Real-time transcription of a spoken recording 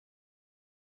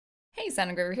Hey,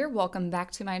 Engraver here. Welcome back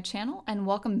to my channel and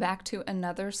welcome back to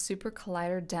another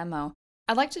SuperCollider demo.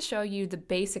 I'd like to show you the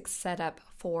basic setup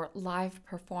for live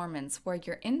performance where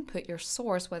your input, your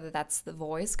source, whether that's the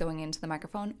voice going into the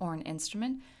microphone or an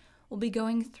instrument, will be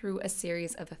going through a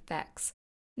series of effects.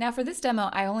 Now for this demo,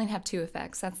 I only have two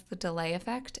effects. That's the delay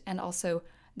effect and also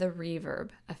the reverb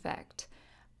effect.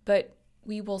 But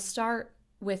we will start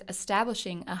with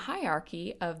establishing a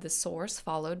hierarchy of the source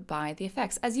followed by the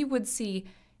effects, as you would see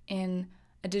in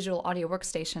a digital audio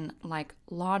workstation like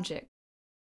Logic.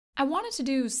 I wanted to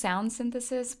do sound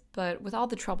synthesis, but with all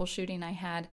the troubleshooting I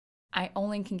had, I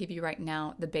only can give you right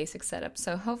now the basic setup.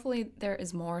 So hopefully there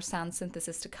is more sound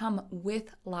synthesis to come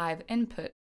with live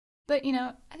input. But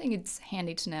I think it's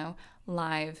handy to know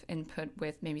live input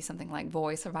with maybe something like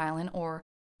voice or violin or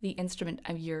the instrument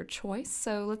of your choice.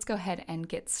 So let's go ahead and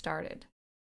get started.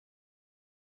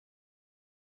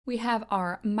 We have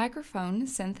our microphone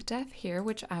synth def here,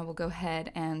 which I will go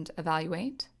ahead and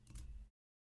evaluate.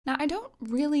 Now, I don't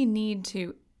really need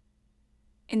to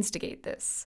instigate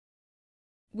this.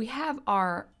 We have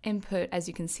our input, as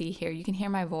you can see here. You can hear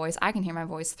my voice. I can hear my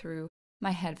voice through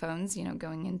my headphones,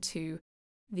 going into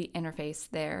the interface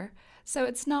there. So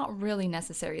it's not really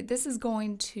necessary. This is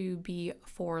going to be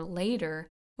for later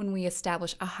when we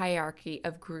establish a hierarchy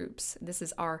of groups. This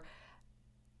is our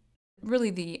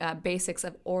really the basics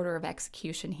of order of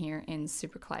execution here in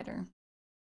SuperCollider.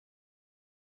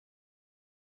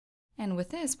 And with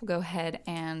this, we'll go ahead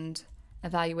and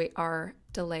evaluate our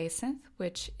delay synth,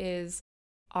 which is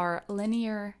our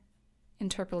linear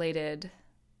interpolated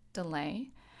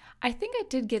delay. I think I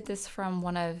did get this from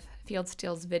one of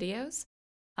Fieldsteel's videos.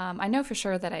 I know for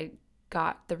sure that I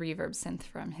got the reverb synth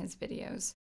from his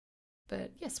videos. But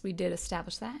yes, we did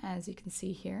establish that, as you can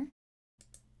see here.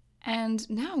 And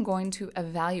now I'm going to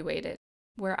evaluate it,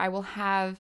 where I will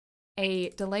have a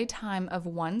delay time of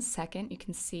 1 second. You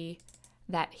can see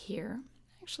that here.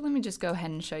 Actually, let me just go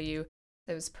ahead and show you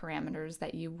those parameters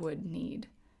that you would need.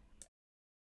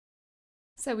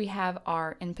 So we have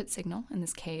our input signal, in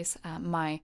this case,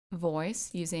 my voice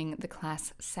using the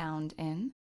class sound in.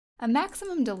 A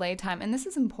maximum delay time, and this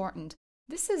is important.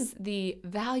 This is the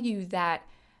value that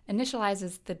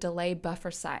initializes the delay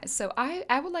buffer size. So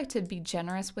I would like to be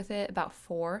generous with it, about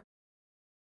 4.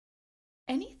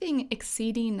 Anything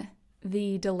exceeding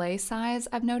the delay size,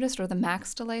 I've noticed, or the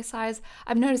max delay size,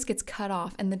 I've noticed gets cut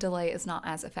off and the delay is not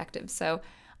as effective. So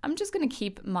I'm just going to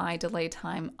keep my delay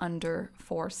time under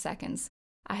 4 seconds.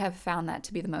 I have found that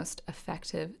to be the most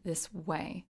effective this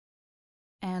way.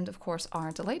 And of course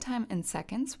our delay time in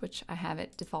seconds, which I have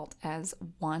it default as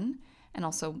 1, and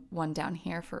also 1 down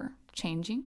here for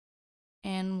changing.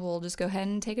 And we'll just go ahead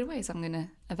and take it away. So I'm going to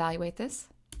evaluate this.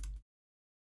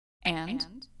 And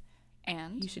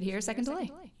you should hear a second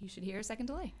delay. You should hear a second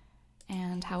delay.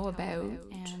 And how about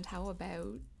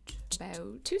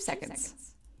 2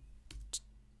 seconds?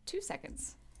 2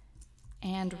 seconds.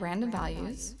 And random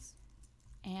values.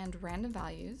 A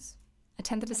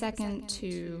tenth of a second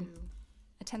to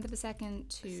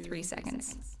 3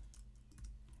 seconds.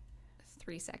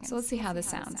 3 seconds. So let's see how this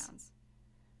sounds.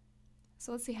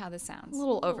 A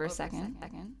little over a second.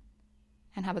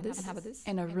 And how about this?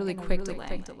 And a really quick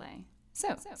delay. So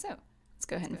let's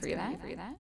go ahead and free that.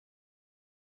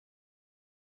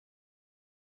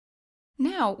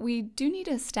 Now we do need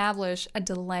to establish a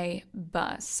delay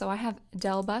bus. So I have a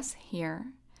del bus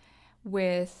here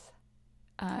with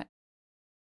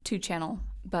 2-channel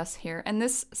bus here. And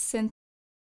this syntax,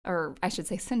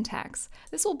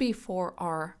 this will be for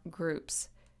our groups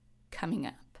coming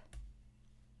up.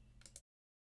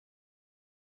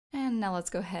 And now let's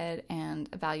go ahead and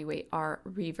evaluate our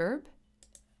reverb.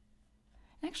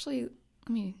 Actually,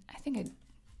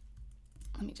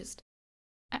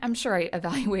 I'm sure I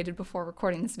evaluated before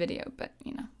recording this video, but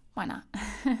why not?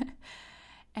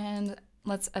 And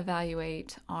let's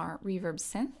evaluate our reverb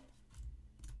synth.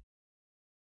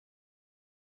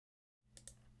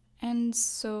 And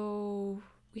so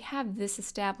we have this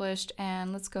established,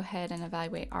 and let's go ahead and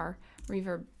evaluate our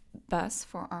reverb bus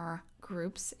for our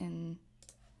groups in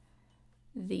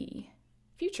the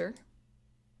future.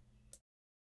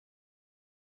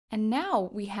 And now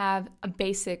we have a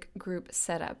basic group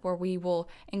setup where we will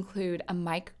include a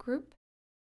mic group,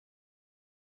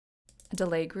 a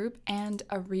delay group, and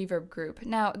a reverb group.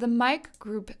 Now the mic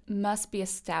group must be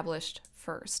established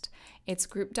first. It's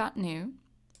group.new.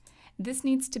 This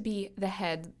needs to be the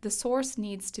head. The source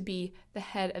needs to be the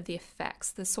head of the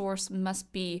effects. The source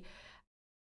must be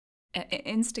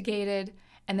instigated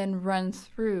and then run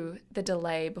through the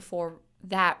delay before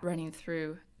that running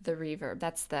through the reverb.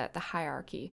 That's the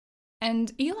hierarchy.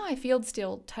 And Eli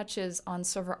Fieldsteel touches on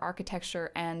server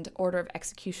architecture and order of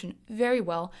execution very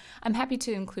well. I'm happy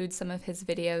to include some of his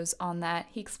videos on that.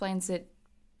 He explains it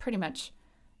pretty much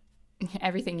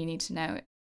everything you need to know.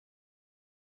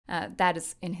 That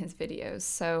is in his videos.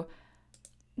 So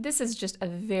this is just a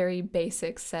very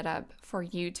basic setup for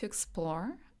you to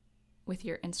explore with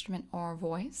your instrument or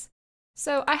voice.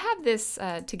 So I have this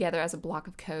together as a block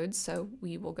of code, so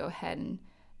we will go ahead and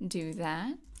do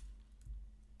that.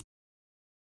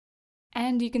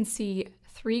 And you can see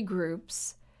 3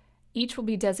 groups. Each will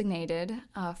be designated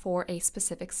for a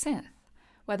specific synth,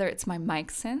 whether it's my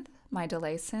mic synth, my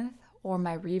delay synth, or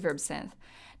my reverb synth.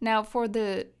 Now for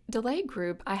the delay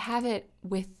group, I have it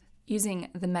with using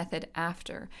the method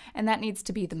after, and that needs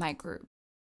to be the mic group.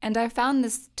 And I found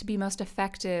this to be most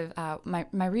effective, my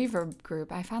reverb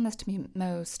group, I found this to be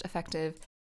most effective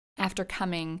after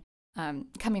coming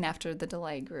after the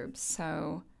delay group.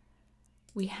 So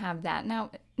we have that.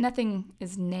 Now, nothing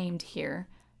is named here,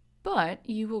 but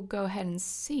you will go ahead and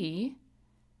see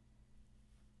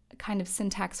a kind of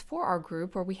syntax for our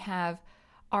group where we have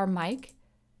our mic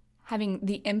having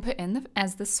the input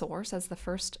as the source, as the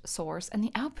first source, and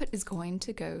the output is going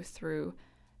to go through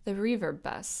the reverb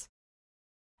bus.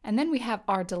 And then we have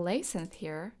our delay synth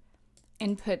here,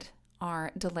 input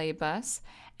our delay bus,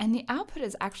 and the output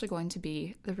is actually going to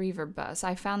be the reverb bus.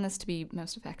 I found this to be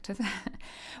most effective.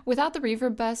 Without the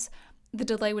reverb bus, the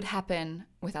delay would happen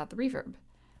without the reverb.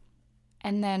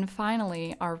 And then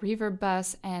finally, our reverb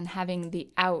bus and having the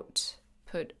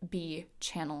output be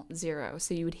channel 0.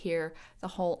 So you would hear the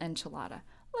whole enchilada.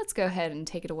 Let's go ahead and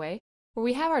take it away. Where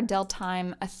we have our del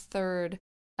time 1/3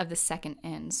 of the second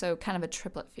in, so kind of a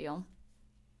triplet feel.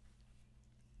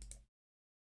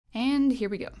 And here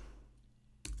we go.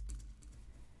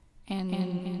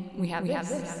 And we have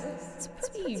this. It's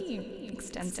pretty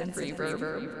extensive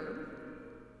reverb.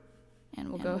 And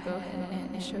we'll go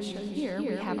ahead and show you here.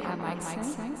 We have our mic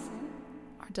synth,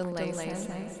 our delay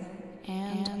synth,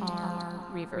 and our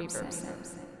reverb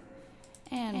synth.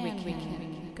 And we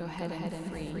can go ahead and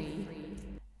free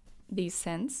these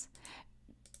synths,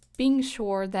 being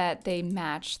sure that they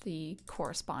match the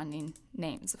corresponding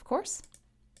names, of course.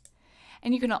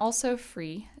 And you can also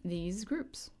free these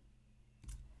groups.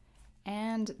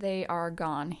 And they are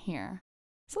gone here.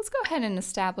 So let's go ahead and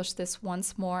establish this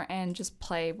once more and just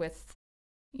play with,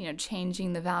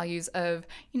 changing the values of,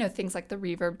 things like the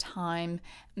reverb time,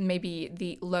 maybe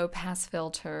the low pass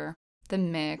filter, the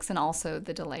mix, and also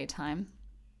the delay time.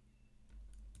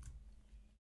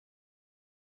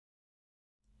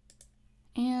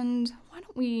 And why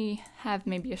don't we have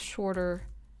maybe a shorter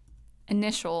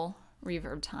initial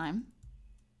reverb time?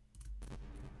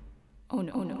 Oh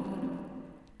no.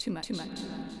 Too much.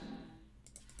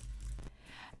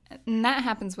 And that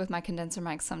happens with my condenser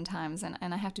mic sometimes, and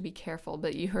I have to be careful,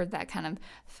 but you heard that kind of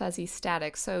fuzzy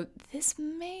static. So this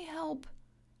may help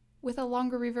with a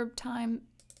longer reverb time,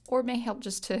 or may help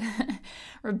just to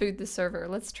reboot the server.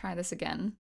 Let's try this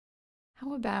again.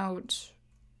 How about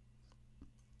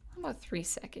 3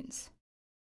 seconds?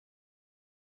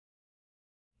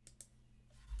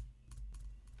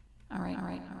 All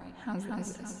right. How's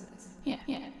this? Yeah,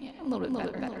 a little bit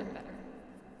better.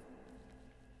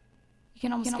 You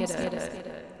can almost get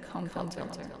a comb filter.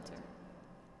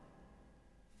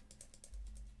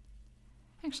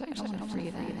 Actually, I don't want to free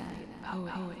that. Oh,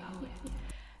 yeah.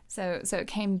 So it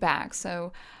came back.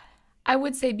 So I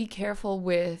would say be careful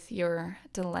with your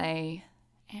delay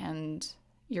and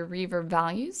your reverb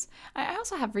values. I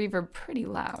also have reverb pretty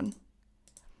loud.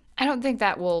 I don't think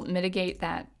that will mitigate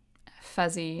that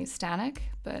fuzzy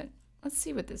static, but let's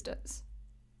see what this does.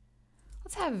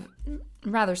 Let's have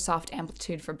rather soft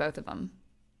amplitude for both of them.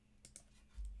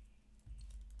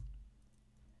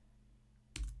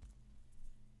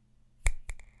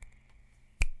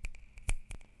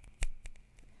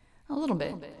 A little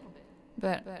bit,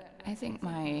 but I think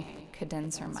my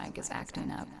condenser mic is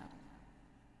acting up.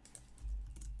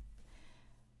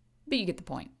 But you get the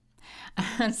point.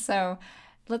 So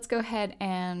let's go ahead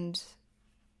and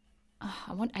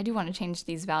I do want to change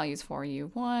these values for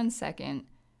you. 1 second.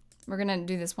 We're going to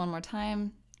do this one more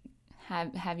time.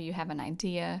 Have you have an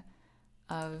idea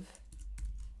of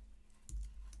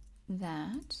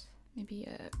that. Maybe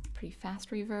a pretty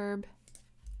fast reverb.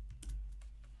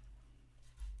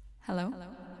 Hello?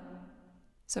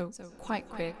 So quite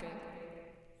quick.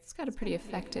 It's got a pretty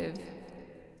effective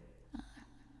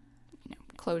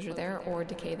closure there or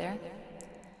decay there.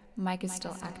 Mic is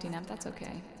still acting up. That's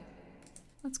okay.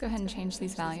 Let's go ahead and change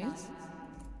these values.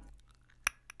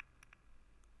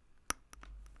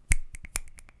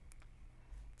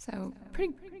 So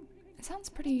it sounds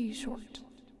pretty short.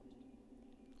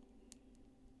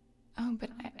 Oh, but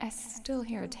I still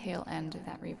hear a tail end of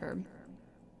that reverb.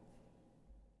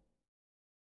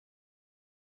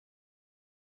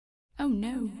 Oh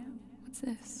no, what's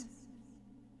this?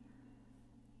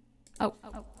 Oh,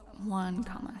 1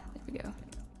 comma, there we go.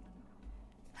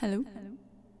 Hello?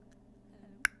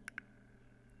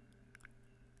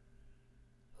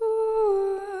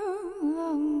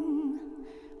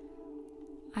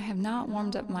 I have not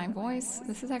warmed up my voice.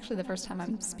 This is actually the first time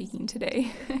I'm speaking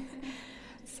today.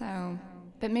 So,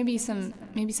 but maybe some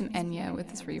Enya with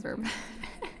this reverb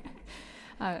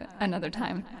another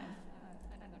time.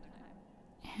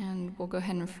 And we'll go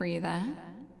ahead and free that.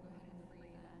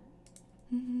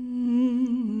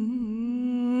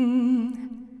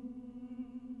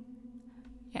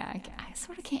 Yeah, I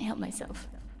sort of can't help myself.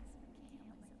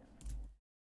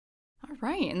 All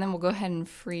right, and then we'll go ahead and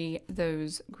free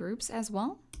those groups as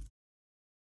well.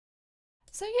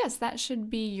 So yes, that should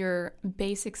be your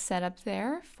basic setup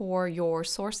there for your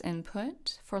source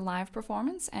input for live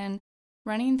performance and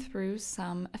running through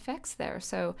some effects there.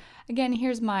 So again,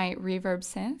 here's my reverb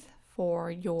synth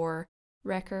for your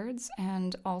records,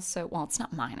 and also, well, it's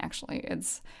not mine actually,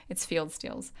 it's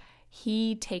Fieldsteel's.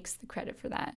 He takes the credit for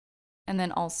that. And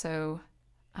then also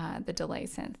the delay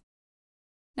synth.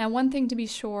 Now, one thing to be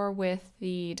sure with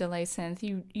the delay synth,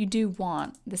 you do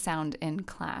want the sound in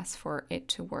class for it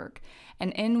to work.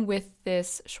 And in with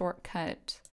this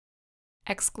shortcut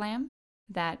Xglam,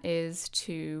 that is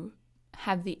to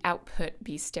have the output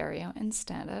be stereo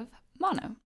instead of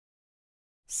mono.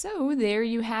 So there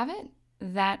you have it.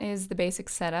 That is the basic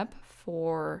setup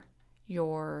for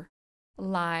your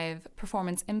live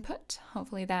performance input.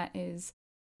 Hopefully that is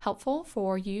helpful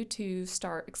for you to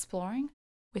start exploring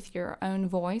with your own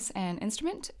voice and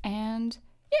instrument. And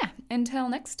yeah, until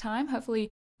next time, hopefully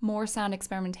more sound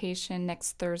experimentation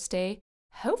next Thursday.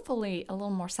 Hopefully a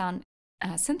little more sound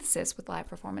synthesis with live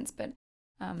performance, but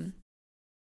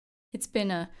it's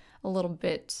been a little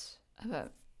bit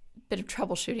of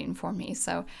troubleshooting for me.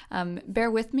 So bear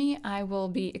with me. I will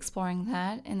be exploring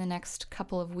that in the next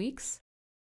couple of weeks.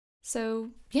 So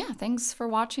yeah, thanks for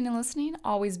watching and listening.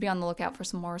 Always be on the lookout for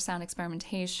some more sound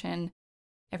experimentation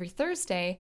every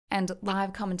Thursday and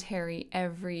live commentary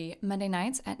every Monday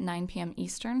nights at 9 p.m.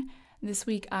 Eastern. This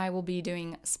week I will be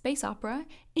doing space opera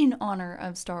in honor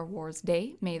of Star Wars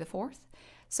Day, May the 4th.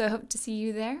 So I hope to see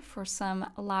you there for some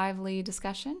lively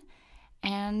discussion.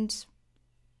 And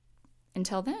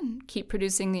until then, keep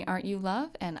producing the art you love,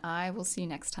 and I will see you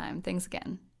next time. Thanks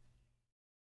again.